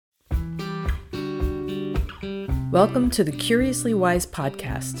Welcome to the Curiously Wise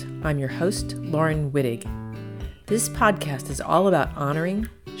podcast. I'm your host, Lauren Wittig. This podcast is all about honoring,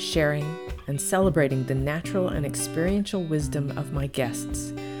 sharing, and celebrating the natural and experiential wisdom of my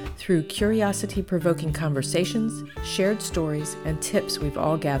guests through curiosity-provoking conversations, shared stories, and tips we've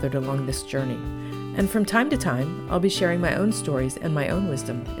all gathered along this journey. And from time to time, I'll be sharing my own stories and my own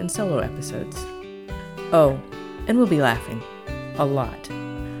wisdom in solo episodes. Oh, and we'll be laughing. A lot.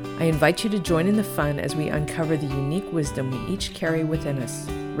 I invite you to join in the fun as we uncover the unique wisdom we each carry within us.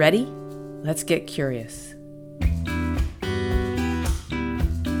 Ready? Let's get curious.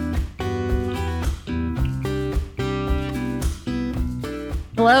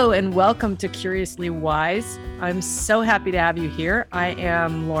 Hello and welcome to Curiously Wise. I'm so happy to have you here. I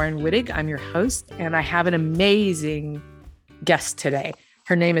am Lauren Wittig. I'm your host, and I have an amazing guest today.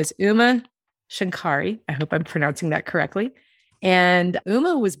 Her name is Uma Shankari. I hope I'm pronouncing that correctly. And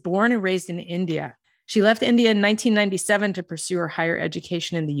Uma was born and raised in India. She left India in 1997 to pursue her higher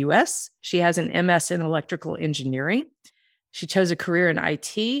education in the US. She has an MS in electrical engineering. She chose a career in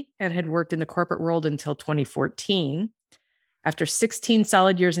IT and had worked in the corporate world until 2014. After 16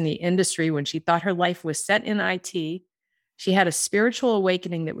 solid years in the industry, when she thought her life was set in IT, she had a spiritual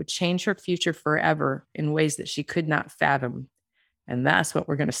awakening that would change her future forever in ways that she could not fathom. And that's what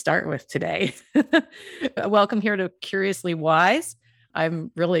we're going to start with today. Welcome here to Curiously Wise.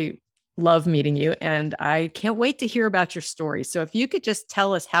 I'm really love meeting you, and I can't wait to hear about your story. So if you could just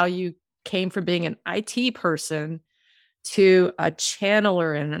tell us how you came from being an IT person to a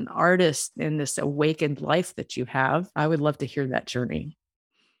channeler and an artist in this awakened life that you have, I would love to hear that journey.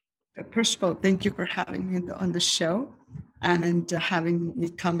 First of all, thank you for having me on the show and having me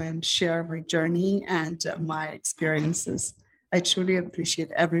come and share my journey and my experiences. I truly appreciate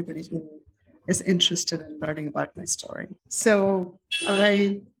everybody who is interested in learning about my story. So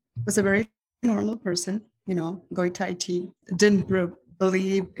I was a very normal person, going to IT, didn't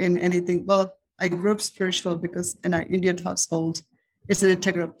believe in anything. Well, I grew up spiritual because in our Indian household, it's an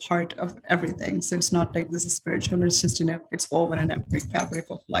integral part of everything. So it's not like this is spiritual, it's just, it's woven in every fabric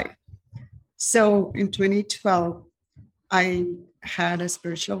of life. So in 2012, I had a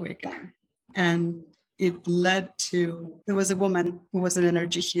spiritual awakening, and it led to, there was a woman who was an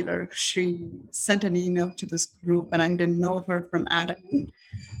energy healer. She sent an email to this group, and I didn't know her from Adam.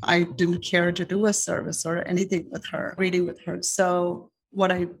 I didn't care to do a service or anything with her, reading with her. So what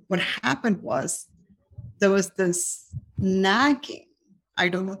happened was there was this nagging. I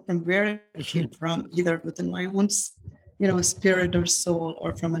don't know from where it came from, either within my own, spirit or soul,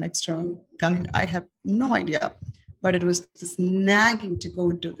 or from an external guide. I have no idea, but it was this nagging to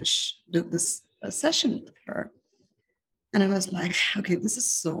go do this a session with her. And I was like, okay, this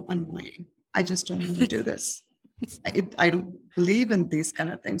is so annoying. I just don't want to do this. I don't believe in these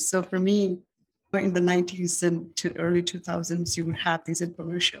kind of things. So for me, in the 90s and to early 2000s, you would have these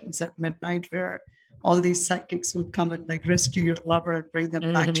infomercials at midnight where all these psychics would come and rescue your lover and bring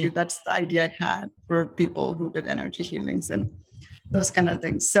them back to you. That's the idea I had for people who did energy healings and those kind of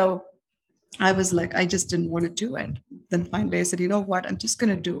things. So I was like, I just didn't want to do it. Then finally I said, you know what? I'm just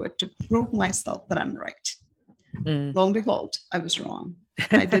going to do it to prove myself that I'm right. Lo and behold, I was wrong.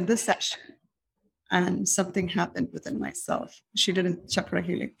 I did the session and something happened within myself. She did a chakra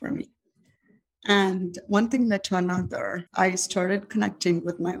healing for me. And one thing led to another. I started connecting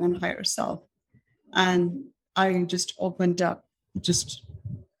with my own higher self. And I just opened up, just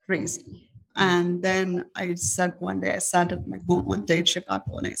crazy. And then I said one day, I sat at my home one day in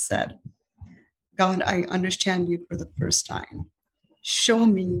Chicago, and I said, God, I understand you for the first time. Show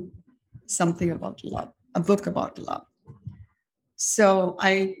me something about love, a book about love. So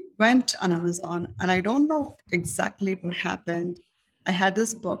I went on Amazon, and I don't know exactly what happened. I had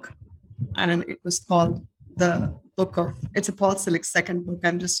this book, and it was called it's a Paul Sillick's second book.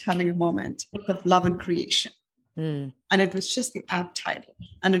 I'm just having a moment, Book of Love and Creation. And it was just the app title.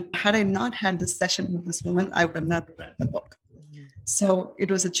 And had I not had this session with this woman, I would have never read the book. So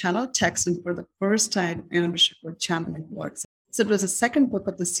it was a channel text, and for the first time, I understood what channeling was. So it was the second book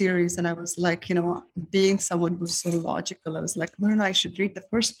of the series, and I was like, being someone who's so logical, I was like, no, I should read the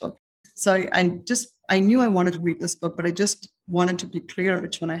first book. So I knew I wanted to read this book, but I just wanted to be clear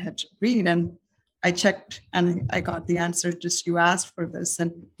which one I had to read. And I checked, and I got the answer, just you asked for this,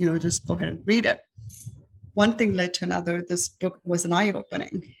 and, just go ahead and read it. One thing led to another. This book was an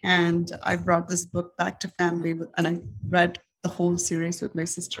eye-opening, and I brought this book back to family, and I read the whole series with my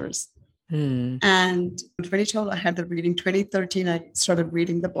sisters. And in 2012, I had the reading. 2013, I started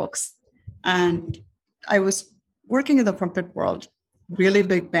reading the books. And I was working in the corporate world, really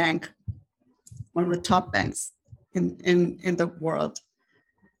big bank, one of the top banks in the world.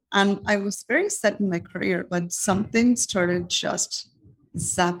 And I was very set in my career, but something started just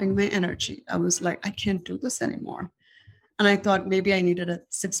zapping my energy. I was like, I can't do this anymore. And I thought maybe I needed a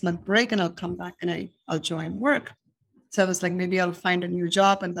 6-month break and I'll come back and I'll join work. So I was like, maybe I'll find a new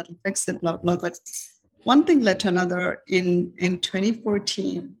job and that'll fix it, blah, blah. But one thing led to another. In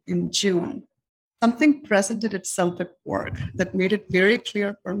 2014, in June, something presented itself at work that made it very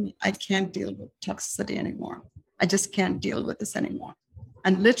clear for me, I can't deal with toxicity anymore. I just can't deal with this anymore.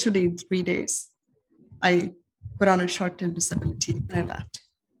 And literally in 3 days, I put on a short-term disability and I left,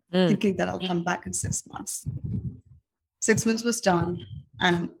 thinking that I'll come back in 6 months. 6 months was done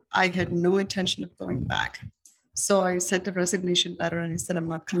and I had no intention of going back. So I sent a resignation letter and I said, I'm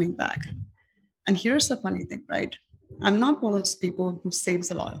not coming back. And here's the funny thing, right? I'm not one of those people who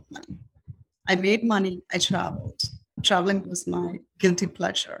saves a lot of money. I made money, I traveled. Traveling was my guilty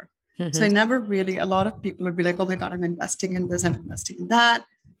pleasure. So I never really, a lot of people would be like, oh my God, I'm investing in this, I'm investing in that.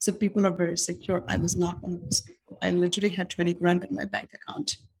 So people are very secure. I was not one of those people. I literally had 20 grand in my bank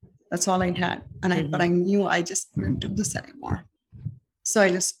account. That's all I had. And but I knew I just couldn't do this anymore. So I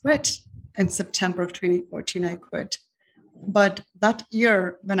just quit. In September of 2014, I quit. But that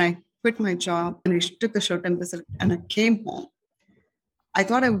year, when I quit my job and I took a short-term visit and I came home, I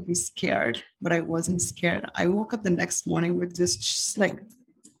thought I would be scared, but I wasn't scared. I woke up the next morning with just like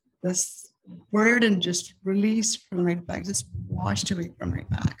this burden just released from my back, just washed away from my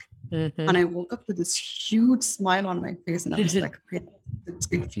back. And I woke up with this huge smile on my face and I was like, okay,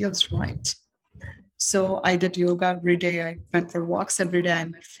 it feels right. So I did yoga every day. I went for walks every day. I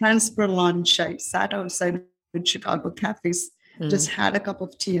met friends for lunch. I sat outside in Chicago cafes, just had a cup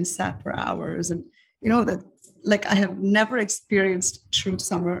of tea and sat for hours. And that, like, I have never experienced true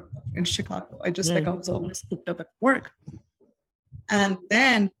summer in Chicago. I was always booked up at work. And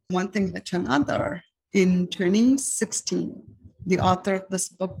then one thing led to another. In 2016, the author of this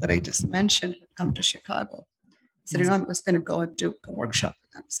book that I just mentioned had come to Chicago. So I'm just going to go and do a workshop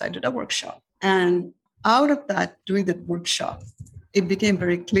with them. So I did a workshop. And out of that, doing that workshop, it became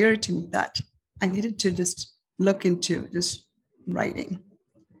very clear to me that I needed to just look into just writing.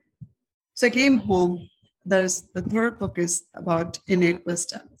 So I came home. The third book is about innate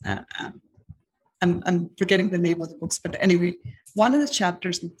wisdom. I'm forgetting the name of the books, but anyway, one of the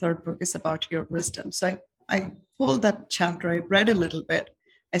chapters in the third book is about your wisdom. So I pulled that chapter, I read a little bit,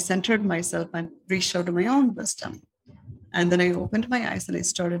 I centered myself and reached out to my own wisdom. And then I opened my eyes and I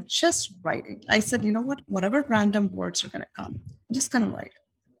started just writing. I said, you know what, whatever random words are going to come, I'm just going to write.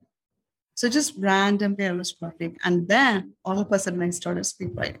 So just randomly I was writing. And then all of a sudden I started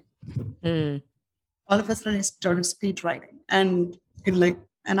speed writing. All of a sudden I started speed writing. And in like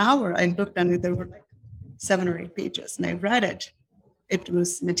an hour, I looked and there were like 7 or 8 pages and I read it. It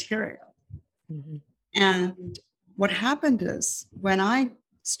was material. And what happened is when I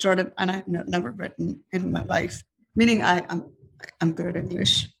started, and I've never written in my life, meaning I'm good at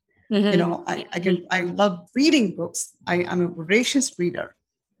English. I love reading books. I'm a voracious reader,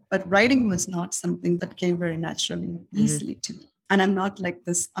 but writing was not something that came very naturally and easily to me. And I'm not like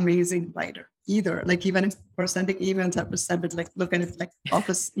this amazing writer either. Like even if for sending emails, I was send it like look at it like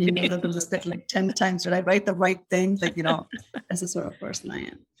office email that was like 10 times. Did I write the right thing? Like, that's the sort of person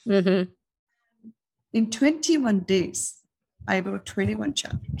I am. In 21 days, I wrote 21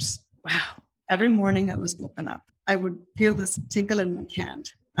 chapters. Wow. Every morning I was woken up. I would feel this tinkle in my hand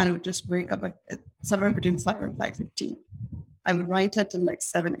and I would just wake up at somewhere between 5 and 5:15. I would write it till like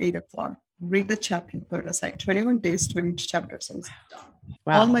 7, 8 o'clock, read the chapter, put it aside. 21 days, 20 chapters. I was done.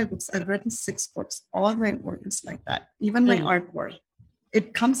 Wow. All my books, I've written 6 books. All my work is like that. Even my artwork,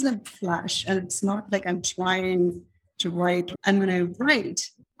 it comes in a flash and it's not like I'm trying to write. And when I write,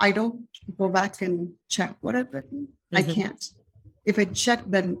 I don't go back and check what I've written. I can't. If I check,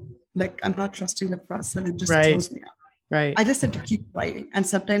 then like I'm not trusting the process and it just throws me out. Right. I just have to keep writing. And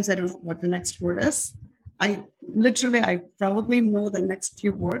sometimes I don't know what the next word is. I probably know the next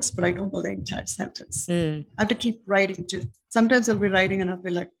few words, but I don't know the entire sentence. I have to keep writing too. Sometimes I'll be writing and I'll be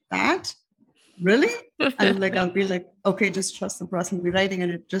like, that? Really? And like I'll be like, okay, just trust the process. I'll be writing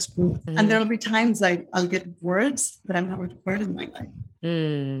and it just and there'll be times I'll get words that I've never heard in my life.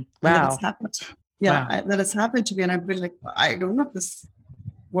 Wow. That has happened. Yeah, wow. That has happened to me. And I've been like, I don't know if this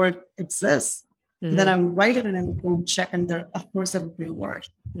word exists. Then I'm writing and I'm going to check and there, of course, there will be a word.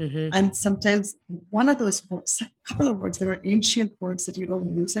 And sometimes one of those words, a couple of words, there are ancient words that you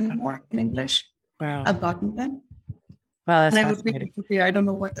don't use anymore in English. Wow. I've gotten them. Wow, that's and I would be, okay, I don't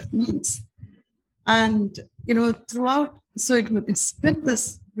know what that means. And, throughout, so it's been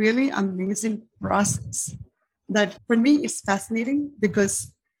this really amazing process that for me is fascinating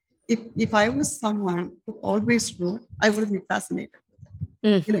because if I was someone who always wrote, I wouldn't be fascinated.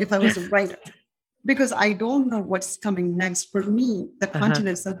 Mm. if I was a writer, because I don't know what's coming next. For me, the content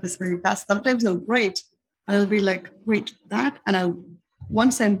itself is very fast. Sometimes I'll write and I'll be like, wait, that. And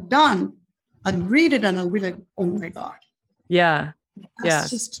once I'm done, I'll read it and I'll be like, oh my God. Yeah. That's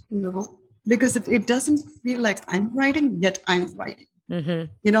just, because it doesn't feel like I'm writing, yet I'm writing.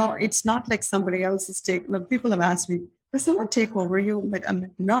 It's not like somebody else's take. Like people have asked me, does someone take over you? But I'm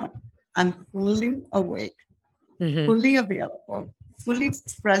like, no, I'm fully awake, fully available, fully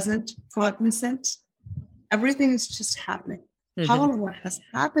present, cognizant. Everything is just happening. However, what has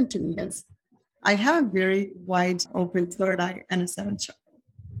happened to me is I have a very wide open third eye and a seventh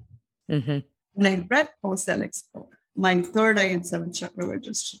chakra. When I read Post-Alex's book, my third eye and seventh chakra were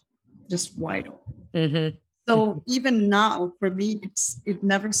just wide open. So even now, for me, it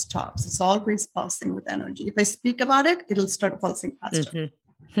never stops. It's always pulsing with energy. If I speak about it, it'll start pulsing faster.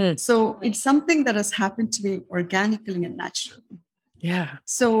 So it's something that has happened to me organically and naturally. Yeah.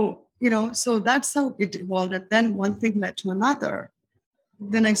 So, so that's how it evolved. And then one thing led to another.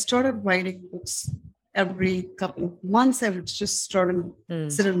 Then I started writing books every couple of months. I would just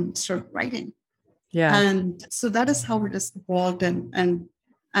sit and start writing. Yeah. And so that is how it has evolved. And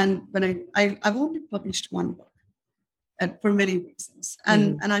when I've only published one book, and for many reasons.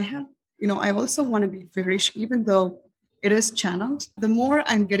 And I have, I also want to be very, even though it is channeled, the more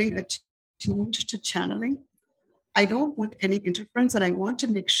I'm getting attuned to channeling, I don't want any interference, and I want to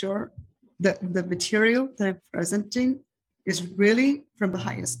make sure that the material that I'm presenting is really from the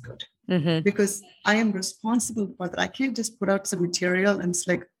highest good. Because I am responsible for that. I can't just put out some material and it's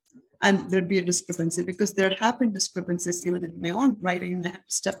like, and there'd be a discrepancy, because there have been discrepancies even in my own writing, and I have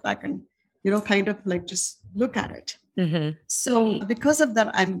to step back and, kind of like just look at it. So because of that,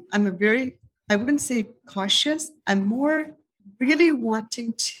 I'm a very, I wouldn't say cautious. I'm more really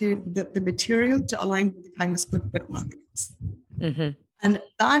wanting the material to align with the highest good markets. And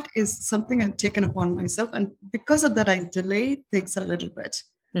that is something I've taken upon myself. And because of that, I delay things a little bit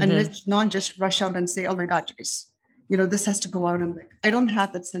and let's not just rush out and say, oh my God, Joyce, this has to go out. And I don't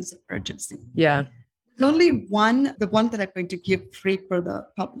have that sense of urgency. Yeah. Only the one that I'm going to give free for the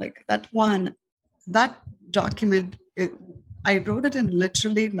public, that document, I wrote it in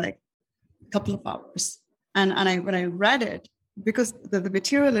literally like a couple of hours. And when I read it, because the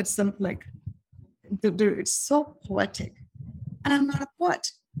material itself, like it's so poetic, and I'm not a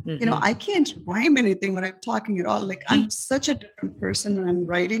poet. I can't rhyme anything when I'm talking at all. Like I'm such a different person when I'm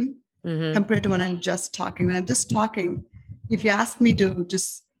writing compared to when I'm just talking. When I'm just talking, if you ask me to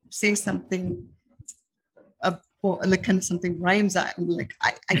just say something, like kind of something rhymes, I'm like,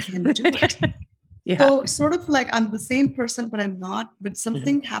 I can't do it. Yeah. So sort of like I'm the same person, but I'm not. But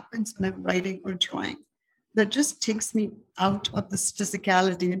something happens when I'm writing or drawing that just takes me out of this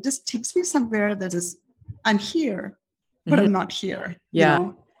physicality. It just takes me somewhere that is, I'm here, but I'm not here.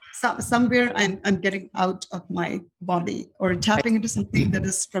 Yeah. Somewhere I'm getting out of my body or tapping into something that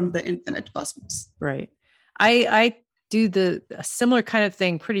is from the infinite cosmos. Right. I do a similar kind of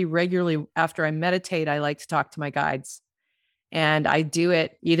thing pretty regularly. After I meditate, I like to talk to my guides, and I do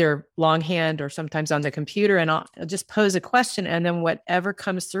it either longhand or sometimes on the computer, and I'll just pose a question, and then whatever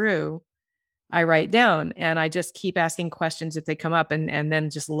comes through, I write down, and I just keep asking questions if they come up, and then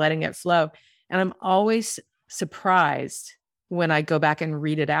just letting it flow. And I'm always surprised when I go back and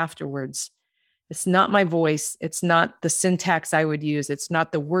read it afterwards. It's not my voice. It's not the syntax I would use. It's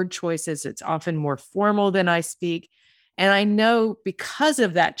not the word choices. It's often more formal than I speak. And I know because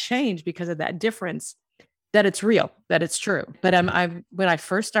of that change, because of that difference, that it's real, that it's true. But when I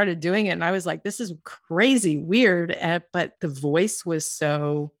first started doing it, and I was like, this is crazy, weird. But the voice was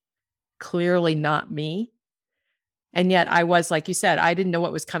so clearly not me. And yet I was, like you said, I didn't know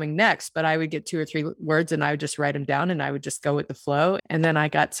what was coming next, but I would get 2 or 3 words and I would just write them down and I would just go with the flow. And then I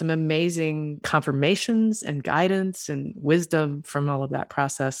got some amazing confirmations and guidance and wisdom from all of that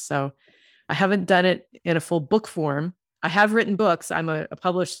process. So I haven't done it in a full book form. I have written books. I'm a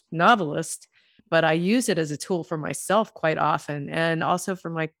published novelist, but I use it as a tool for myself quite often and also for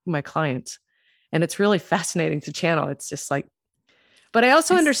my clients. And it's really fascinating to channel. It's just like, but I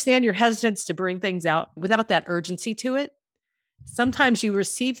also understand your hesitance to bring things out without that urgency to it. Sometimes you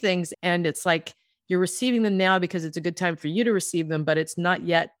receive things and it's like you're receiving them now because it's a good time for you to receive them, but it's not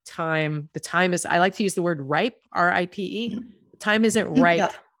yet time. The time is, I like to use the word ripe, RIPE. The time isn't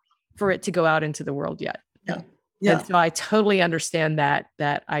ripe for it to go out into the world yet. And so I totally understand that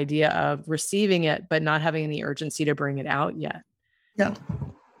idea of receiving it, but not having any urgency to bring it out yet. Yeah.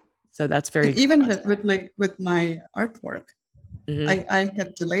 So that's very, even with my artwork. I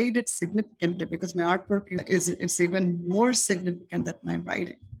have delayed it significantly because my artwork is even more significant than my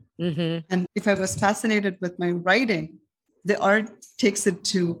writing. And if I was fascinated with my writing, the art takes it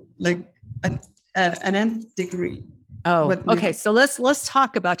to like an nth degree. Oh, okay. So let's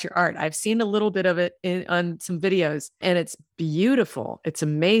talk about your art. I've seen a little bit of it on some videos, and it's beautiful. It's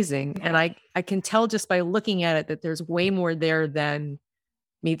amazing, and I can tell just by looking at it that there's way more there than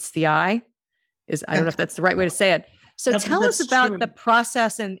meets the eye. I don't know if that's the right way to say it. So tell us about the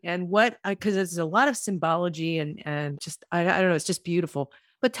process and what, because there's a lot of symbology and just I don't know, it's just beautiful.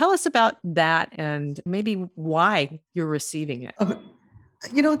 But tell us about that and maybe why you're receiving it.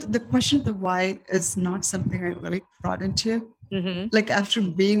 The question of the why is not something I really brought into. Mm-hmm. Like after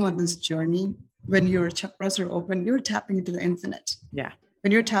being on this journey, when your chakras are open, you're tapping into the infinite. Yeah.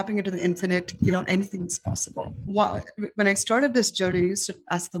 When you're tapping into the infinite, anything's possible. When I started this journey, I used to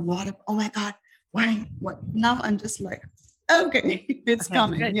ask a lot of, oh my God, why? What? Now I'm just like, okay, it's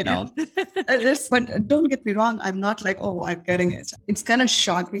coming, But don't get me wrong, I'm not like, oh, I'm getting it. It's kind of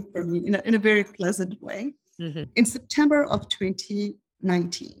shocking for me in a very pleasant way. Mm-hmm. In September of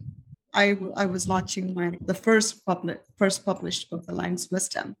 2019, I was launching the first published book, The Lion's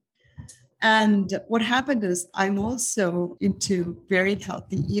Wisdom. And what happened is I'm also into very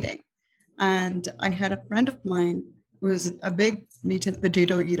healthy eating. And I had a friend of mine who was a big meat and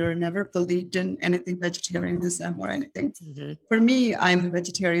potato eater, never believed in anything vegetarianism or anything. Mm-hmm. For me, I'm a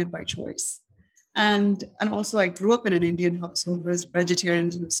vegetarian by choice. And also I grew up in an Indian household where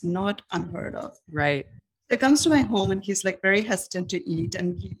vegetarianism is not unheard of. Right. He comes to my home and he's like very hesitant to eat,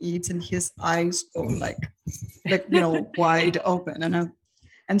 and he eats and his eyes go like wide open.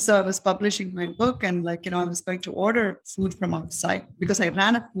 And so I was publishing my book and I was going to order food from outside because I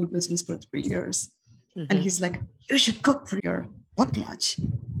ran a food business for 3 years. Mm-hmm. And he's like, you should cook for your book launch.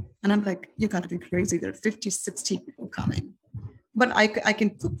 And I'm like, you got to be crazy. There are 50, 60 people coming. But I can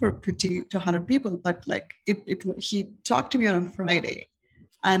cook for 50 to 100 people. But he talked to me on a Friday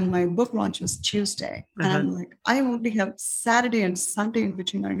and my book launch was Tuesday. Mm-hmm. And I'm like, I only have Saturday and Sunday in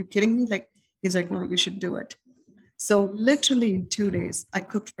between. Are you kidding me? He's like, no, you should do it. So literally in 2 days, I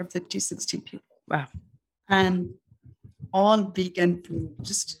cooked for 50, 60 people. Wow. And all vegan food,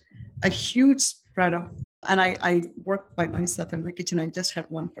 just a huge spread of, and I worked by myself in my kitchen. I just had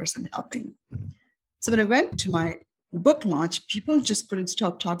one person helping. So when I went to my book launch, people just couldn't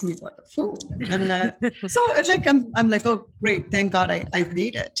stop talking about the food. And so it's like, I'm like, oh, great. Thank God I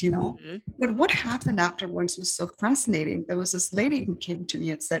made it, Mm-hmm. But what happened afterwards was so fascinating. There was this lady who came to me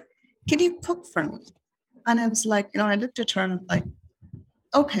and said, can you cook for me? And I was like, I looked at her and I'm like,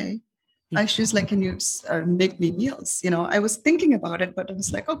 okay. She's like, can you make me meals? I was thinking about it, but I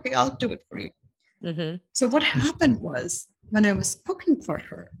was like, okay, I'll do it for you. Mm-hmm. So what happened was when I was cooking for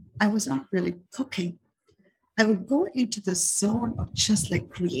her, I was not really cooking. I would go into the zone of just like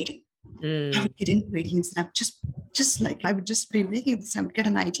creating. I would get ingredients and I would just be making this, I would get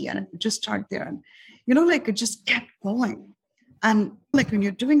an idea and I would just start there. And, it just kept going. And like when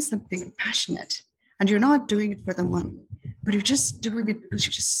you're doing something passionate, and you're not doing it for the money, but you're just doing it because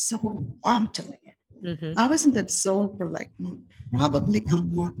you're just so warm doing it. Mm-hmm. I was in that zone for probably a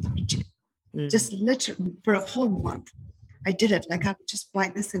month or two. Mm-hmm. Just literally for a whole month. I did it. I would just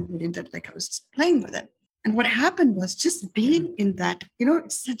buy this ingredient and I was just playing with it. And what happened was just being in that,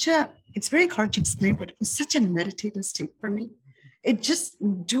 it's very hard to explain, but it was such a meditative state for me.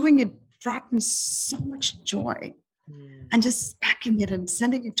 Doing it brought me so much joy. And just packing it and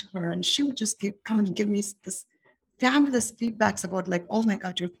sending it to her. And she would just come and give me this fabulous feedbacks about oh my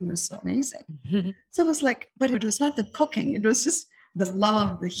God, your food is so amazing. Mm-hmm. So I was like, but it was not the cooking. It was just the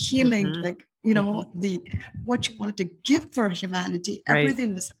love, the healing, mm-hmm. The what you wanted to give for humanity. Right.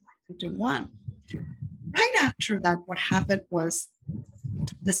 Everything was into one. Right after that, what happened was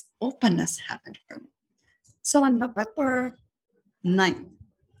this openness happened for me. So on November 9th,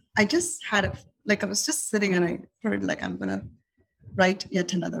 I just had I was just sitting and I heard I'm going to write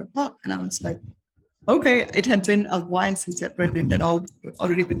yet another book. And I was like, okay, it had been a while since I'd written it.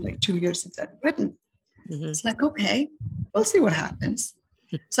 Already been 2 years since I'd written. Mm-hmm. It's okay, we'll see what happens.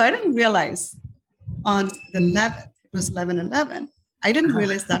 So I didn't realize on the 11th, it was 11/11. I didn't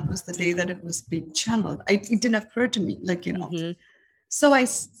realize that was the day that it was being channeled. It didn't occur to me, Mm-hmm. So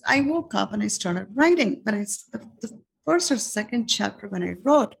I woke up and I started writing. But the first or second chapter when I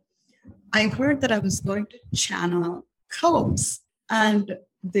wrote, I heard that I was going to channel codes, and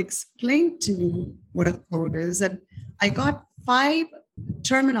they explained to me what a code is. And I got 5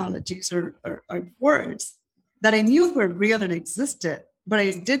 terminologies or words that I knew were real and existed, but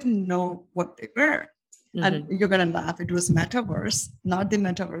I didn't know what they were. Mm-hmm. And you're going to laugh. It was metaverse, not the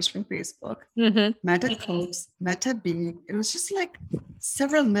metaverse from Facebook. Mm-hmm. Meta codes, meta being. It was just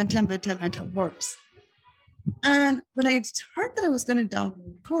several meta words. And when I heard that I was going to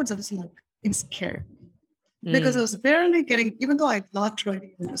download codes, I was like, it scared me. because I Mm. was barely getting, even though I thought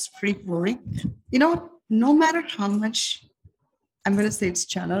writing was pretty boring, no matter how much I'm going to say it's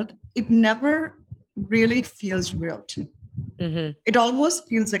channeled, it never really feels real to me. Mm-hmm. It almost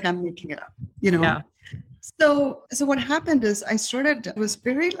feels like I'm making it up, you know? Yeah. So what happened is I was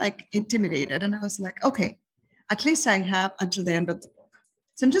very like intimidated and I was like, okay, at least I have until the end of the book.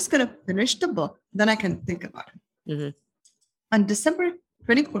 So I'm just going to finish the book, then I can think about it. Mm-hmm. On December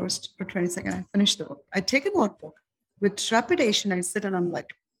 21st or 22nd, I finished the book. I take a notebook with trepidation. I sit and I'm like,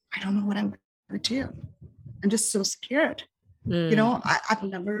 I don't know what I'm going to do. I'm just so scared. Mm. I've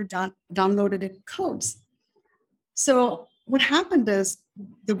never downloaded any codes. So what happened is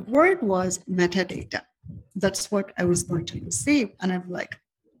the word was metadata. That's what I was going to receive. And I'm like,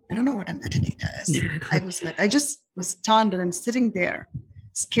 I don't know what a metadata is. I was like, I just was stunned and I'm sitting there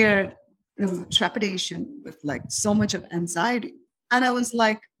scared, trepidation with like so much of anxiety. And I was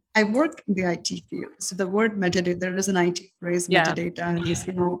like, I work in the IT field. So the word metadata, there is an IT phrase, Yeah. metadata.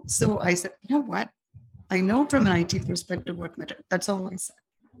 And, so I said, you know what? I know from an IT perspective what metadata. That's all I said.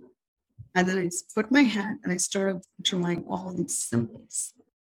 And then I put my hand and I started drawing all these symbols.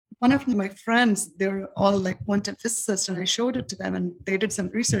 One of my friends, they were all like quantum physicists, and I showed it to them, and they did some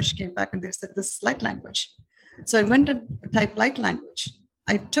research, came back, and they said this is light language. So I went and typed light language.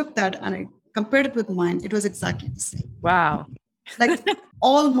 I took that and I compared it with mine. It was exactly the same, Wow. like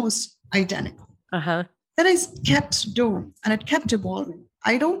almost identical. Uh-huh. Then I kept doing, and it kept evolving.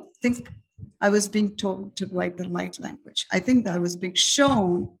 I don't think I was being told to write the light language. I think that I was being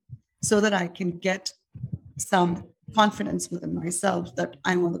shown so that I can get some confidence within myself that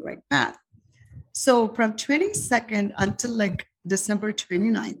I'm on the right path. So from 22nd until like December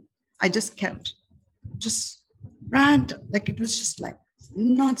 29th, I just kept just random, like it was just like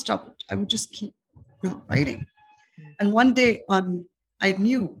nonstop. I would just keep writing. And one day I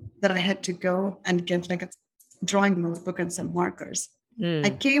knew that I had to go and get like a drawing notebook and some markers. I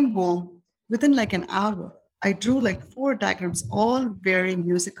came home within like an hour. I drew like 4 diagrams, all very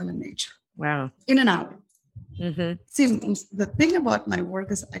musical in nature, Wow. in an hour. Mm-hmm. See, the thing about my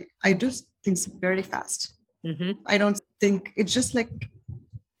work is I do things very fast. Mm-hmm. I don't think it's just like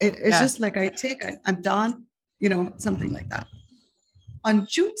it's just like I'm done, something like that. On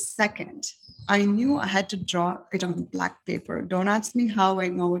June 2nd, I knew I had to draw it on black paper. Don't ask me how I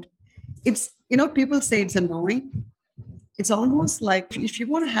know it. It's, people say it's annoying. It's almost like if you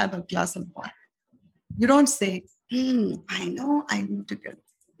want to have a glass of water, you don't say, I know I need to get it.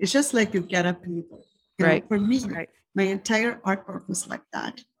 It's just like you get up and you go. Right. For me, Right. my entire artwork was like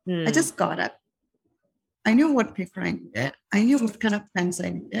that. Mm. I just got up. I knew what paper I needed. I knew what kind of pens I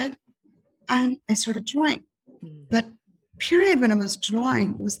needed. And I started drawing. But period when I was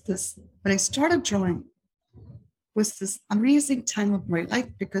drawing when I started drawing was this amazing time of my life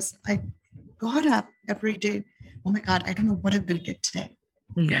because I got up every day. Oh my God, I don't know what I'm going to get today.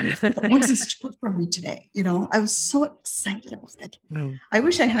 What's in store for me today? I was so excited about it. Mm. I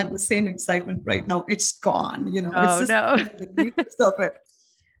wish I had the same excitement right now. It's gone, Oh, it's just no. the newness of it.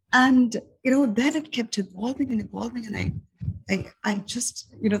 And, then it kept evolving and evolving. And I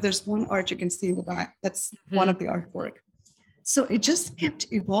just, there's one art you can see in the back. That's one of the artwork. So it just kept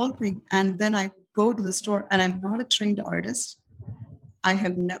evolving. And then I go to the store and I'm not a trained artist. I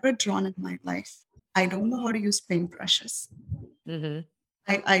have never drawn in my life. I don't know how to use paintbrushes. Mm-hmm.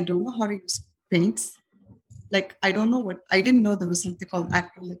 I don't know how to use paints. Like, I didn't know there was something called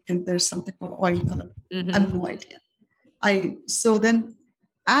acrylic and there's something called oil color. Mm-hmm. I have no idea. So then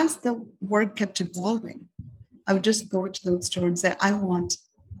as the work kept evolving, I would just go to the store and say, I want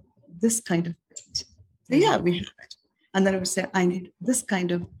this kind of paint. Yeah, we have it. And then I would say, I need this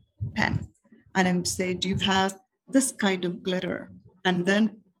kind of pen. And I would say, do you have this kind of glitter? And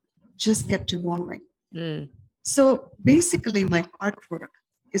then just kept evolving. Mm. So basically, my artwork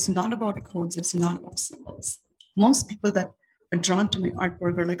is not about codes. It's not about symbols. Most people that are drawn to my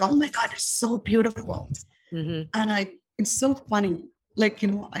artwork are like, oh my God, it's so beautiful. Mm-hmm. And it's so funny. Like,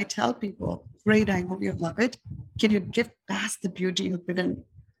 I tell people, great, I hope you love it. Can you get past the beauty of it and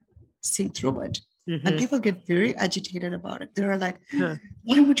see through it? Mm-hmm. And people get very agitated about it. They're like,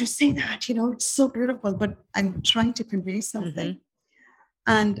 why would you say that? It's so beautiful, but I'm trying to convey something.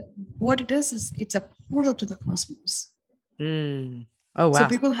 And what it is it's a portal to the cosmos. Mm. Oh, wow. So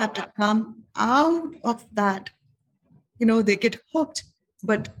people have to come out of that, they get hooked.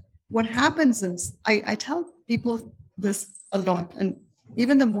 But what happens is I tell people this a lot, and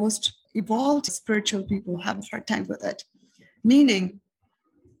even the most evolved spiritual people have a hard time with it. Meaning,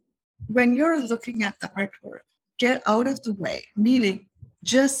 when you're looking at the artwork, get out of the way. Meaning,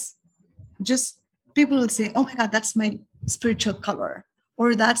 just people will say, oh my God, that's my spiritual color.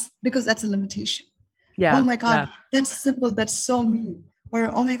 Or that's because that's a limitation. Oh Yeah. my God, Yeah. that's simple. That's so me. Or,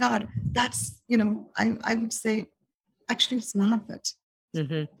 oh my God, that's, I would say, actually, it's none of it.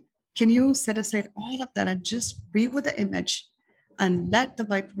 Hmm. Can you set aside all of that and just be with the image and let the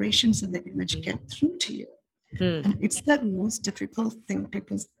vibrations in the image get through to you? Mm. And it's the most difficult thing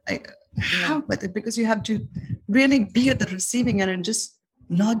people Yeah. have with it, because you have to really be at the receiving end and just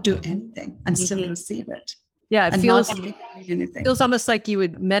not do anything and still Hmm. receive it Yeah. It and not really do anything. feels almost like you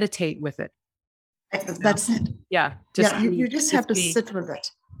would meditate with it. You know? That's it. Yeah. Yeah, you just have to sit with it.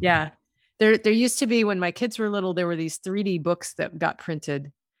 Yeah. There used to be, when my kids were little, there were these 3D books that got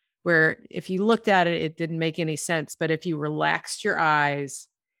printed where if you looked at it, it didn't make any sense. But if you relaxed your eyes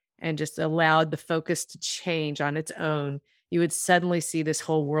and just allowed the focus to change on its own, you would suddenly see this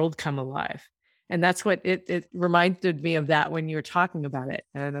whole world come alive. And that's what it reminded me of, that when you were talking about it.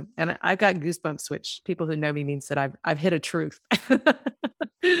 And I got goosebumps, which people who know me means that I've hit a truth.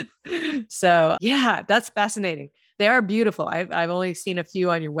 So yeah, that's fascinating. They are beautiful. I've only seen a few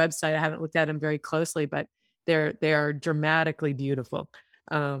on your website. I haven't looked at them very closely, but they are dramatically beautiful.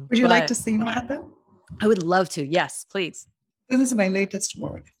 Would you like But to see what happened? I would love to. Yes, please. This is my latest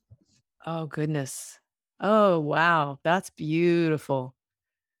work. Oh goodness. Oh wow, that's beautiful.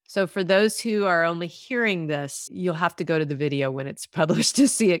 So for those who are only hearing this, you'll have to go to the video when it's published to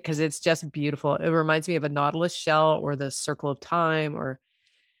see it, because it's just beautiful. It reminds me of a nautilus shell or the circle of time, or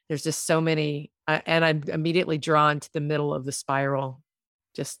there's just so many. And I'm immediately drawn to the middle of the spiral.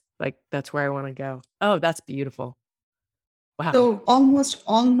 Just like, that's where I want to go. Oh, that's beautiful. Wow. So almost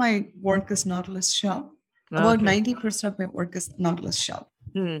all my work is Nautilus shell. About Okay. 90% of my work is Nautilus shell.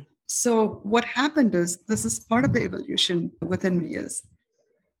 Hmm. So what happened is, this is part of the evolution within me, is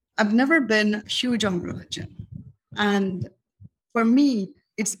I've never been huge on religion. And for me,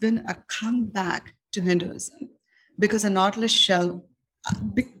 it's been a comeback to Hinduism, because a Nautilus shell,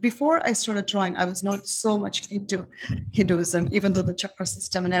 before I started drawing, I was not so much into Hinduism, even though the chakra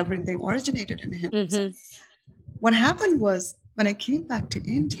system and everything originated in Hinduism. Mm-hmm. What happened was, when I came back to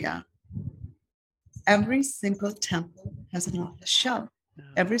India, every single temple has a nautilus shell.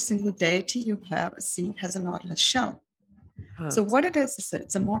 Every single deity you have see has a nautilus shell. Huh. So what it is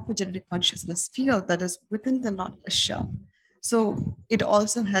it's a morphogenetic consciousness field that is within the nautilus shell. So it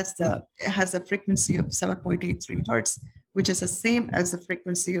also has a frequency of 7.83 hertz, which is the same as the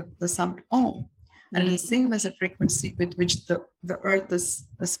frequency of the sound Om. And it's the same as the frequency with which the earth is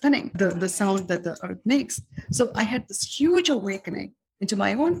spinning, the sound that the earth makes. So I had this huge awakening into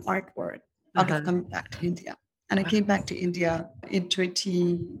my own artwork out of coming back to India. And I came back to India in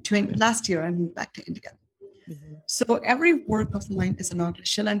 2020. Last year, I moved back to India. Mm-hmm. So every work of mine is a nautilus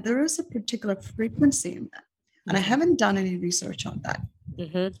shell, and there is a particular frequency in that. And I haven't done any research on that.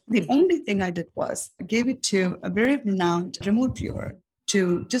 Mm-hmm. The only thing I did was I gave it to a very renowned remote viewer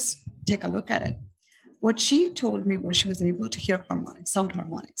to just take a look at it. What she told me was she was able to hear harmonics, sound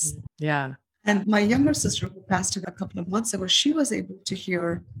harmonics. Yeah. And my younger sister, who passed away a couple of months ago, she was able to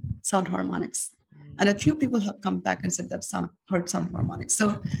hear sound harmonics. And a few people have come back and said they've heard sound harmonics.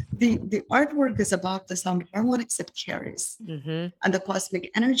 So the artwork is about the sound harmonics it carries, and the cosmic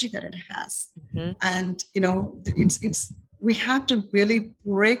energy that it has. And it's we have to really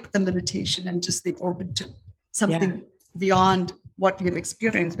break the limitation and just be open to something beyond what we have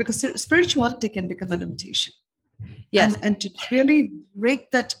experienced, because spirituality can become a limitation. Yes. And to really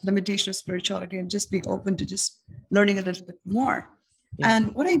break that limitation of spirituality and just be open to just learning a little bit more. Yeah.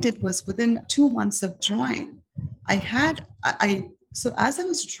 And what I did was, within 2 months of drawing, so as I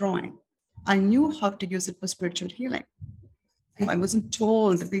was drawing, I knew how to use it for spiritual healing. I wasn't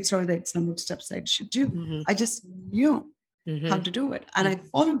told that these are the number of steps I should do. I just knew how to do it. And I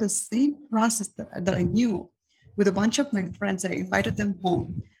followed the same process that I knew with a bunch of my friends. I invited them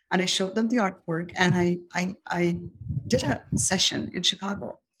home and I showed them the artwork, and I did a session in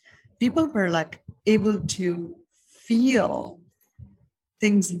Chicago. People were like able to feel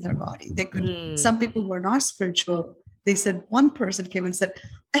things in their body. They could. Some people were not spiritual. They said, one person came and said,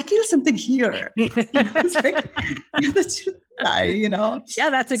 "I feel something here." It's like, that's just, yeah,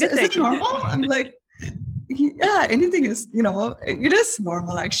 that's a good thing. Is it normal? I'm like, yeah, anything is, it is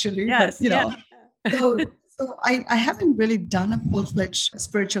normal actually. Yes, But, so I haven't really done a full-fledged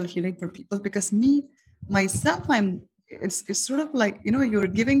spiritual healing for people, because myself, it's sort of like,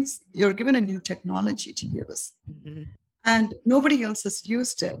 you're given a new technology to use, and nobody else has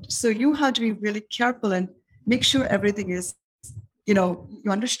used it. So you have to be really careful and make sure everything is, you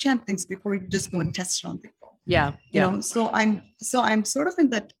understand things before you just go and test it on people. Yeah. So I'm sort of in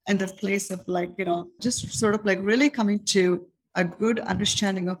that place of like, just sort of like really coming to a good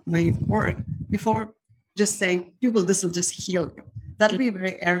understanding of my work before just saying, people, this will just heal you. That'll be a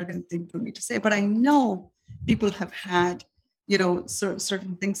very arrogant thing for me to say, but I know people have had,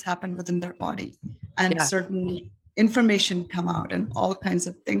 certain things happen within their body and Yeah. certain information come out and all kinds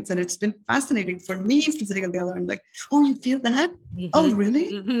of things. And it's been fascinating for me to sitting on the other end, like, oh, you feel that? Oh, really?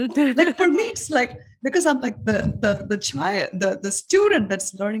 Like for me, it's like, because I'm like the child, the student that's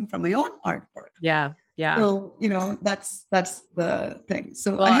learning from my own artwork. Yeah. Yeah. So, that's the thing. So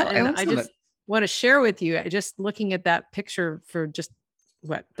Well, I and also I just want to share with you, just looking at that picture for just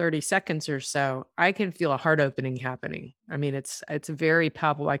 30 seconds or so, I can feel a heart opening happening. I mean, it's very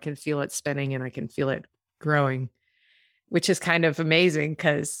palpable. I can feel it spinning and I can feel it growing, which is kind of amazing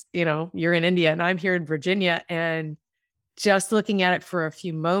because, you're in India and I'm here in Virginia, and just looking at it for a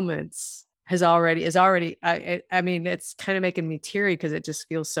few moments is already, I mean, it's kind of making me teary because it just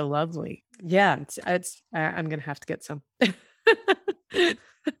feels so lovely. Yeah. I'm going to have to get some.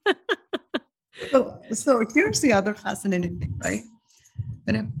 So here's the other fascinating thing, right?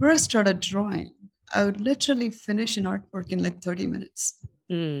 When I first started drawing, I would literally finish an artwork in like 30 minutes.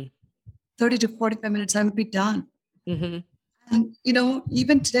 30 to 45 minutes, I would be done. Mm-hmm. And,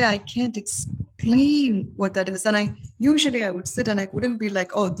 even today, I can't explain what that is. And I would sit and I wouldn't be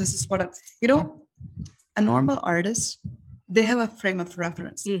like, oh, this is what a normal artist, they have a frame of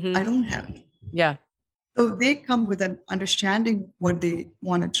reference. Mm-hmm. I don't have it. Yeah. So they come with an understanding what they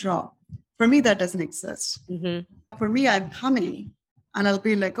want to draw. For me, that doesn't exist. Mm-hmm. For me, I'm coming and I'll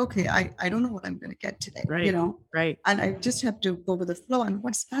be like, okay, I don't know what I'm going to get today, Right. Right. And I just have to go with the flow. And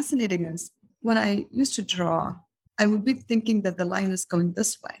what's fascinating is when I used to draw, I would be thinking that the line is going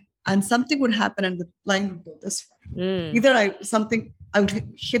this way and something would happen and the line would go this way. Either I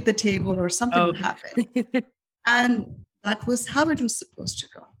would hit the table or something would happen. And that was how it was supposed to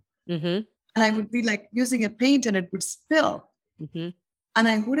go. Mm-hmm. And I would be like using a paint and it would spill. Mm-hmm. And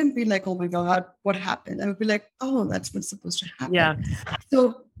I wouldn't be like, oh my God, what happened? I would be like, oh, that's what's supposed to happen. Yeah.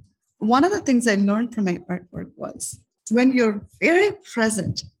 So one of the things I learned from my artwork was when you're very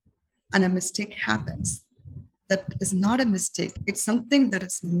present and a mistake happens, that is not a mistake. It's something that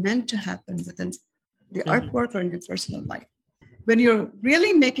is meant to happen within the artwork or in your personal life. When you're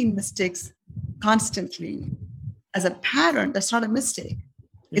really making mistakes constantly as a pattern, that's not a mistake.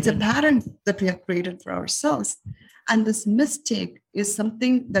 It's a pattern that we have created for ourselves. And this mistake is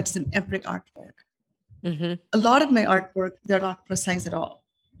something that's in every artwork. Mm-hmm. A lot of my artwork, they're not precise at all.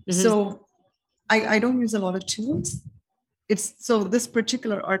 Mm-hmm. So I don't use a lot of tools. So this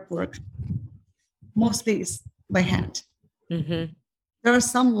particular artwork mostly is by hand. Mm-hmm. There are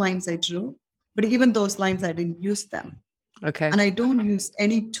some lines I drew, but even those lines, I didn't use them. Okay. And I don't use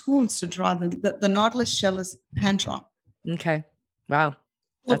any tools to draw them. The Nautilus shell is hand drawn. Okay. Wow.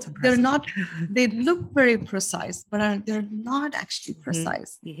 That's they're not, they look very precise, but they're not actually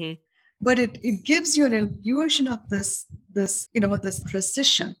precise. Mm-hmm. But it gives you an illusion of this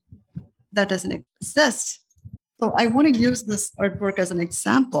precision that doesn't exist. So I want to use this artwork as an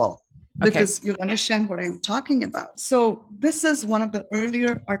example because you'll understand what I'm talking about. So this is one of the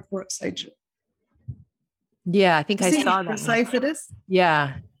earlier artworks I drew. Yeah, I think I saw how that. Precise it is.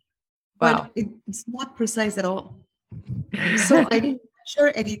 Yeah. Wow. But it's not precise at all. So I didn't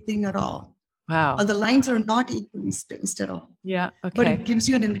measure anything at all. Wow. The lines are not equally spaced at all. Yeah. Okay. But it gives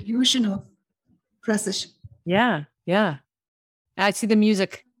you an illusion of precision. Yeah. Yeah. I see the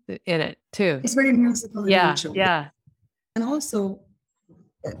music in it too. It's very musical. Yeah. Yeah. And also,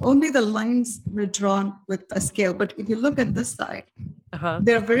 only the lines were drawn with a scale. But if you look at this side,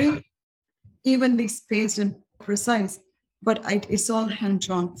 they're very evenly spaced and precise. But it's all hand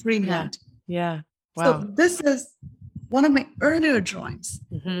drawn, freehand. Yeah. Wow. So this is one of my earlier drawings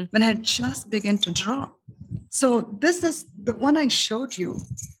when I had just begun to draw. So this is the one I showed you.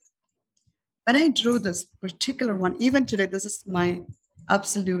 When I drew this particular one, even today, this is my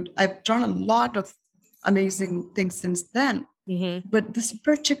absolute, I've drawn a lot of amazing things since then. Mm-hmm. But this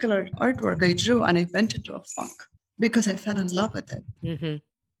particular artwork I drew and I went into a funk because I fell in love with it. Mm-hmm.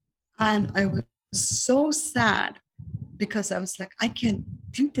 And I was so sad because I was like, I can't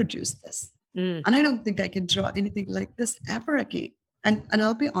reproduce this. And I don't think I can draw anything like this ever again. And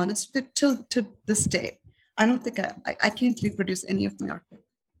I'll be honest with it, to this day, I don't think I can't reproduce any of my artwork.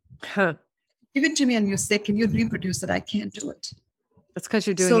 Huh. Give it to me and you say, can you reproduce it? I can't do it. That's because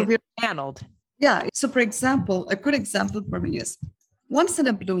you're doing it channeled. Yeah. So for example, a good example for me is once in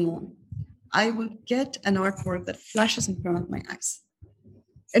a blue moon, I will get an artwork that flashes in front of my eyes.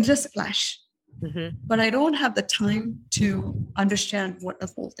 It just flash. Mm-hmm. But I don't have the time to understand what the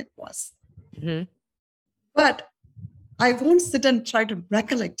whole thing was. Mm-hmm. But I won't sit and try to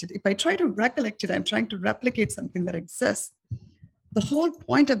recollect it. If I try to recollect it, I'm trying to replicate something that exists. The whole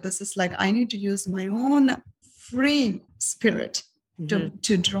point of this is like, I need to use my own free spirit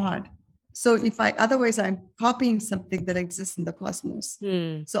to draw it. So otherwise I'm copying something that exists in the cosmos.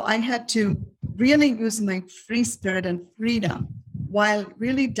 So I had to really use my free spirit and freedom while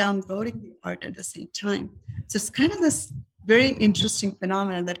really downloading the art at the same time. So it's kind of this very interesting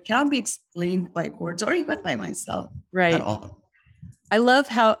phenomenon that cannot be explained by words or even by myself at all. I love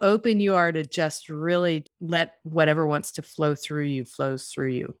how open you are to just really let whatever wants to flow through you flows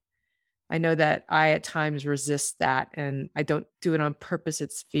through you. I know that I at times resist that, and I don't do it on purpose.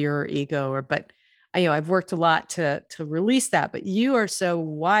 It's fear or ego, but I've worked a lot to release that. But you are so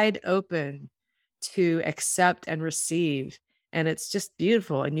wide open to accept and receive, and it's just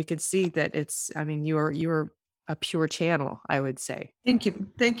beautiful. And you can see that you're a pure channel, I would say. Thank you.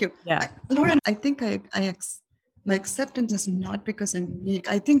 Yeah, Lauren, I think my acceptance is not because I'm unique.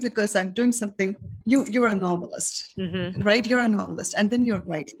 I think because I'm doing something. You're a novelist, right? You're a novelist, and then you're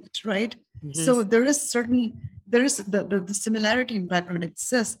writing it, right? So there is the similarity in background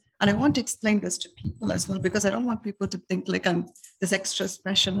exists, and I want to explain this to people as well, because I don't want people to think like I'm this extra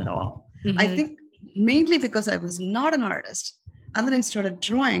special at all. I think mainly because I was not an artist, and then I started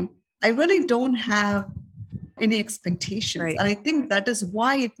drawing. I really don't have any expectations. Right. And I think that is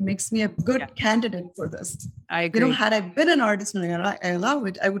why it makes me a good candidate for this. I agree. Had I been an artist and I allow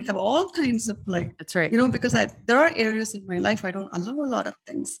it, I would have all kinds of that's right. Because there are areas in my life I don't allow a lot of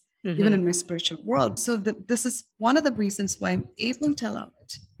things, even in my spiritual world. So this is one of the reasons why I'm able to allow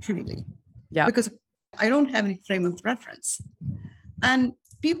it freely. Yeah. Because I don't have any frame of reference. And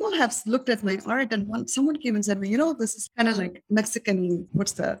people have looked at my art, and someone came and said, this is kind of like Mexican,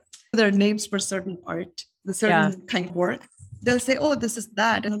 there are names for certain art, the certain kind of work. They'll say, oh, this is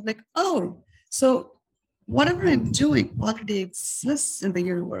that. And I'm like, oh, so whatever I'm doing already exists in the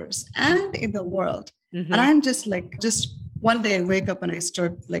universe and in the world. And I'm just one day I wake up and I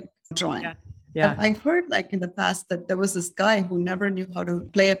start drawing. Yeah. I've heard in the past that there was this guy who never knew how to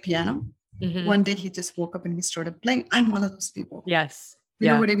play a piano. One day he just woke up and he started playing. I'm one of those people. Yes. You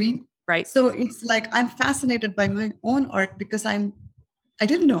know what I mean? Right. So it's I'm fascinated by my own art because I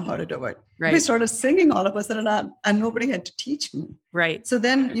didn't know how to do it. Right. We started singing all of a sudden, and nobody had to teach me. Right. So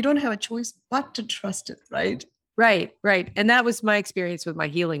then you don't have a choice but to trust it, right? Right. And that was my experience with my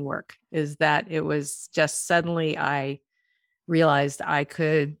healing work, is that it was just suddenly I realized I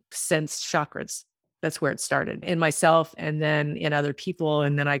could sense chakras. That's where it started in myself and then in other people.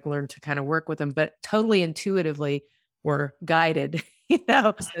 And then I learned to kind of work with them, but totally intuitively were guided,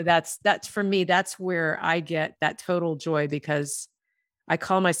 So that's for me, that's where I get that total joy, because I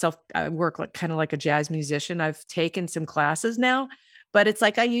call myself, I work kind of like a jazz musician. I've taken some classes now, but it's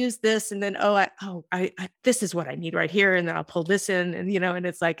I use this and then, this is what I need right here. And then I'll pull this in and, and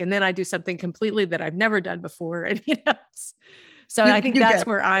it's and then I do something completely that I've never done before. And, so I think that's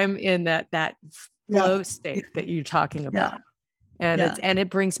where I'm in that flow state that you're talking about. And and it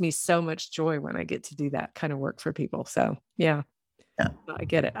brings me so much joy when I get to do that kind of work for people. So I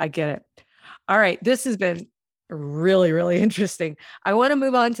get it. All right. This has been really, really interesting. I want to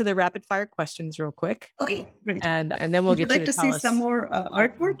move on to the rapid fire questions real quick. Okay, great. And then we'll get to see some more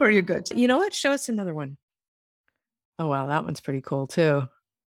artwork, or are you good? You know what? Show us another one. Oh, wow. That one's pretty cool too.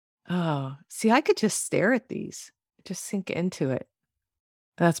 Oh, see, I could just stare at these, just sink into it.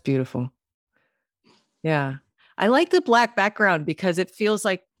 That's beautiful. Yeah. I like the black background because it feels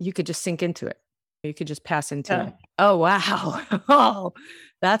like you could just sink into it. You could just pass into it. Oh, wow. Oh,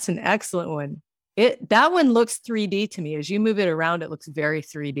 that's an excellent one. That one looks 3D to me. As you move it around, it looks very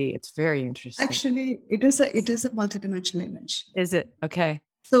 3D. It's very interesting. Actually, it is a multidimensional image. Is it? Okay.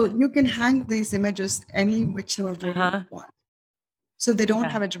 So you can hang these images any whichever way you want. So they don't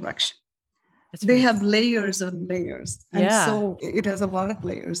have a direction. They have layers of layers. And so it has a lot of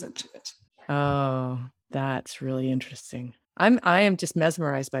layers into it. Oh, that's really interesting. I am just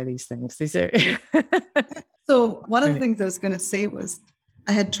mesmerized by these things. These are So one of the things I was going to say was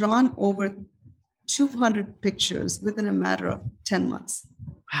I had drawn over 200 pictures within a matter of 10 months.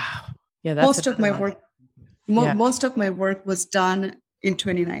 Wow. Yeah, that's most of my work was done in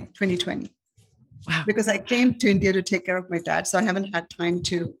 2020. Wow. Because I came to India to take care of my dad, so I haven't had time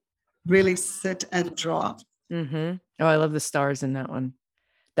to really sit and draw. Oh, I love the stars in that one.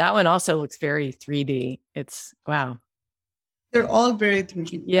 That one also looks very 3D. It's wow. They're all very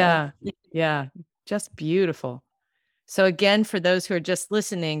 3D. Yeah. Just beautiful. So again, for those who are just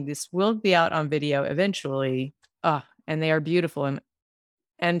listening, this will be out on video eventually. And they are beautiful.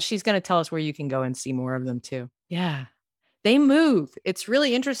 And she's going to tell us where you can go and see more of them too. Yeah. They move. It's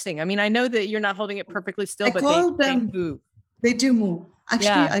really interesting. I mean, I know that you're not holding it perfectly still, but they move. They do move.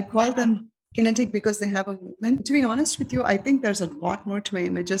 Actually, I call them kinetic because they have a movement. To be honest with you, I think there's a lot more to my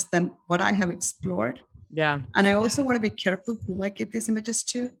images than what I have explored. Yeah. And I also want to be careful who I give these images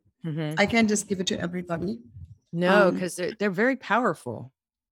to. Mm-hmm. I can't just give it to everybody. No, because they're very powerful.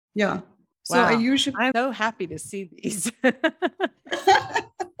 Yeah. So I Wow. usually, I'm so happy to see these.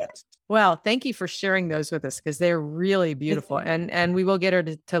 Well, thank you for sharing those with us because they're really beautiful. And we will get her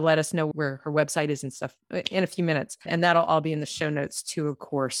to let us know where her website is and stuff in a few minutes. And that'll all be in the show notes too, of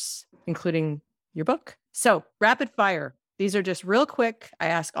course, including your book. So rapid fire. These are just real quick. I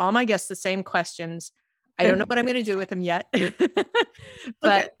ask all my guests the same questions. I don't know what I'm going to do with them yet,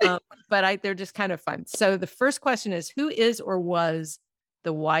 but they're just kind of fun. So the first question is, who is or was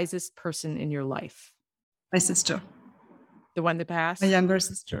the wisest person in your life? my sister. The one that passed? My younger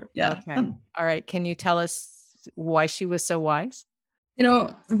sister. Yeah. Okay. All right. Can you tell us why she was so wise? We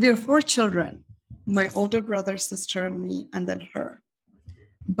are 4 children, my older brother, sister, me, and then her.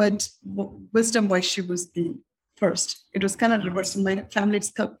 But wisdom-wise, she was the first. It was kind of reversed. In my family,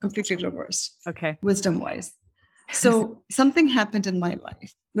 it's completely reversed. Okay. Wisdom-wise. So something happened in my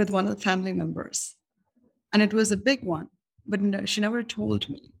life with one of the family members, and it was a big one, but no, she never told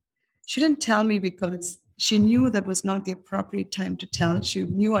me. She didn't tell me because she knew that was not the appropriate time to tell. She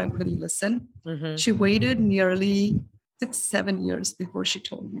knew I wouldn't listen. Mm-hmm. She waited nearly 6-7 years before she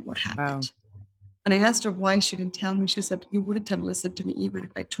told me what happened. Wow. And I asked her why she didn't tell me. She said, you wouldn't have listened to me even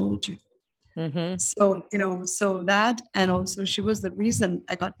if I told you. Mm-hmm. So, so that, and also she was the reason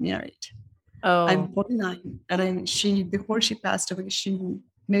I got married. Oh. I'm 49, and before she passed away, she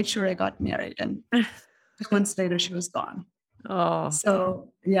made sure I got married, and 2 months later she was gone. Oh.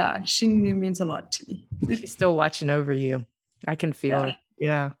 So yeah, she means a lot to me. She's still watching over you. I can feel it.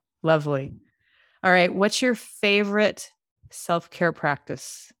 Yeah. Lovely. All right. What's your favorite self-care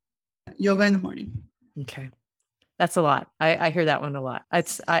practice? Yoga in the morning. Okay. That's a lot. I hear that one a lot.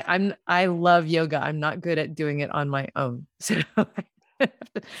 I love yoga. I'm not good at doing it on my own. So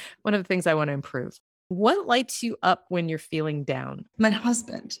one of the things I want to improve. What lights you up when you're feeling down? My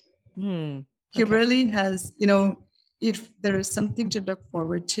husband. He really has, if there is something to look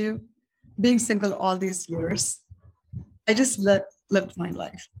forward to, being single all these years, I just lived my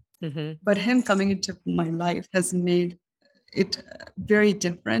life. Mm-hmm. But him coming into my life has made it very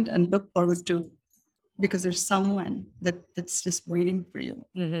different and look forward to, because there's someone that's just waiting for you.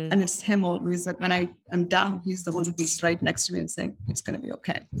 Mm-hmm. And it's him always, that when I am down, he's the one who's right next to me and saying, it's going to be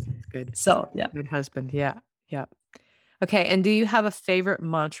okay. Good. So, yeah. Good husband. Yeah. Yeah. Okay. And do you have a favorite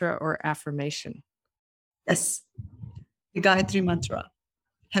mantra or affirmation? Yes. The Gayatri Mantra.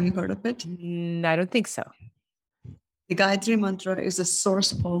 Have you heard of it? I don't think so. The Gayatri Mantra is a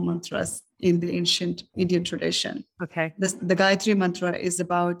source of all mantras in the ancient Indian tradition. Okay. The Gayatri Mantra is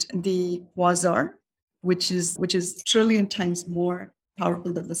about the quasar, which is trillion times more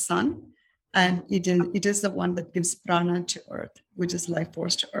powerful than the sun. And it is the one that gives prana to earth, which is life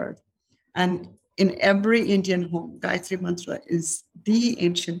force to earth. And in every Indian home, Gayatri Mantra is the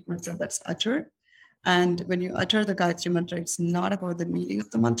ancient mantra that's uttered. And when you utter the Gayatri Mantra, it's not about the meaning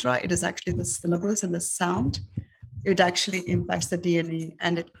of the mantra. It is actually the syllables and the sound. It actually impacts the DNA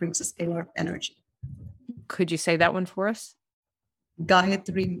and it creates a scalar of energy. Could you say that one for us?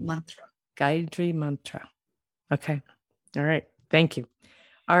 Gayatri Mantra. Gayatri Mantra. Okay. All right. Thank you.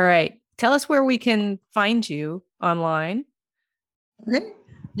 All right. Tell us where we can find you online. Okay.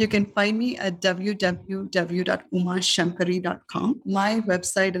 You can find me at www.umashankari.com. My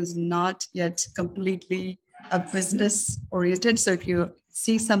website is not yet completely business oriented. So if you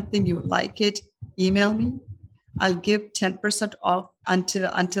see something, you like it, email me. I'll give 10% off until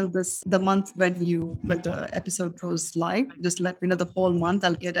the month when the episode goes live. Just let me know the whole month.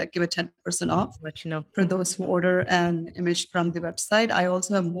 I'll give a 10% off. Let you know for those who order an image from the website. I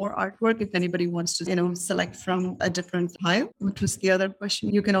also have more artwork if anybody wants to select from a different pile, which was the other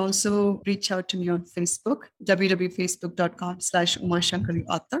question. You can also reach out to me on Facebook, www.facebook.com/Uma Shankari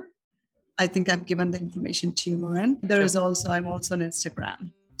author. I think I've given the information to you, Lauren. I'm also on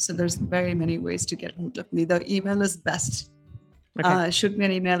Instagram. So there's very many ways to get hold of me. The email is best. Okay. Shoot me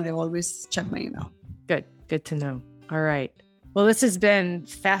an email. I always check my email. Good. Good to know. All right. Well, this has been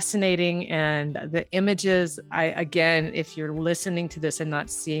fascinating. And the images, again, if you're listening to this and not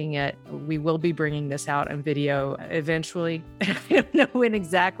seeing it, we will be bringing this out on video eventually. I don't know when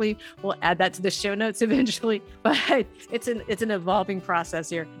exactly. We'll add that to the show notes eventually, but it's an evolving process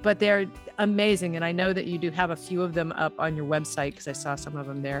here. But they're amazing. And I know that you do have a few of them up on your website because I saw some of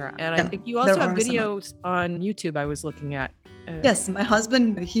them there. And I think you also have videos on YouTube I was looking at. Yes, my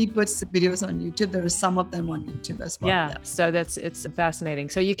husband, he puts videos on YouTube. There are some of them on YouTube as well. Yeah. So it's fascinating.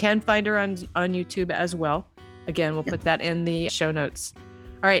 So you can find her on YouTube as well. Again, we'll put that in the show notes.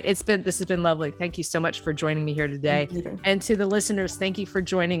 All right. This has been lovely. Thank you so much for joining me here today. And to the listeners, thank you for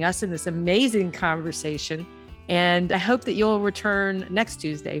joining us in this amazing conversation. And I hope that you'll return next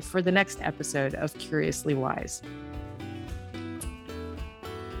Tuesday for the next episode of Curiously Wise.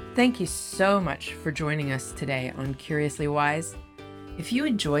 Thank you so much for joining us today on Curiously Wise. If you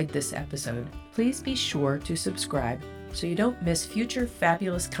enjoyed this episode, please be sure to subscribe so you don't miss future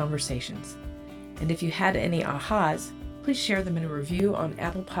fabulous conversations. And if you had any ahas, please share them in a review on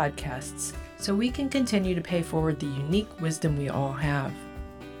Apple Podcasts so we can continue to pay forward the unique wisdom we all have.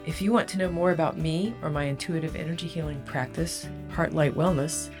 If you want to know more about me or my intuitive energy healing practice, Heartlight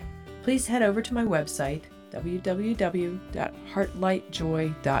Wellness, please head over to my website,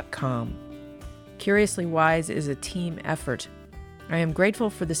 www.heartlightjoy.com. Curiously Wise is a team effort. I am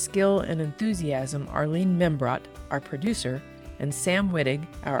grateful for the skill and enthusiasm Arlene Membrot, our producer, and Sam Wittig,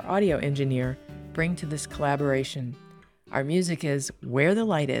 our audio engineer, bring to this collaboration. Our music is Where the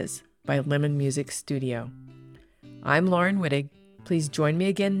Light Is by Lemon Music Studio. I'm Lauren Wittig. Please join me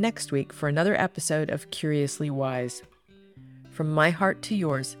again next week for another episode of Curiously Wise. From my heart to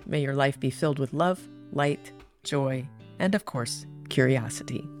yours, may your life be filled with love, light, joy, and of course,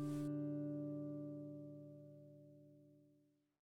 curiosity.